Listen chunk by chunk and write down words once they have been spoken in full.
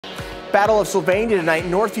Battle of Sylvania tonight.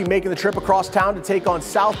 Northview making the trip across town to take on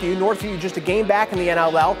Southview. Northview just a game back in the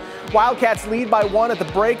NLL. Wildcats lead by 1 at the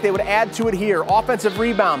break. They would add to it here. Offensive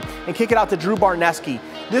rebound and kick it out to Drew Barneski.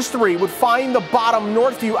 This three would find the bottom.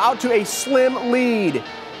 Northview out to a slim lead.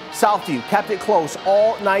 Southview kept it close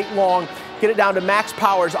all night long. Get it down to Max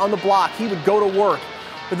Powers on the block. He would go to work.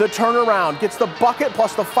 The turnaround gets the bucket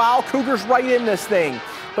plus the foul. Cougars right in this thing.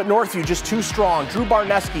 But Northview just too strong. Drew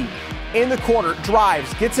Barneski in the corner,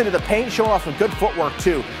 drives, gets into the paint, showing off some good footwork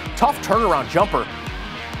too. Tough turnaround jumper.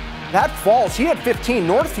 That falls. He had 15.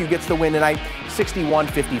 Northview gets the win tonight,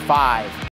 61-55.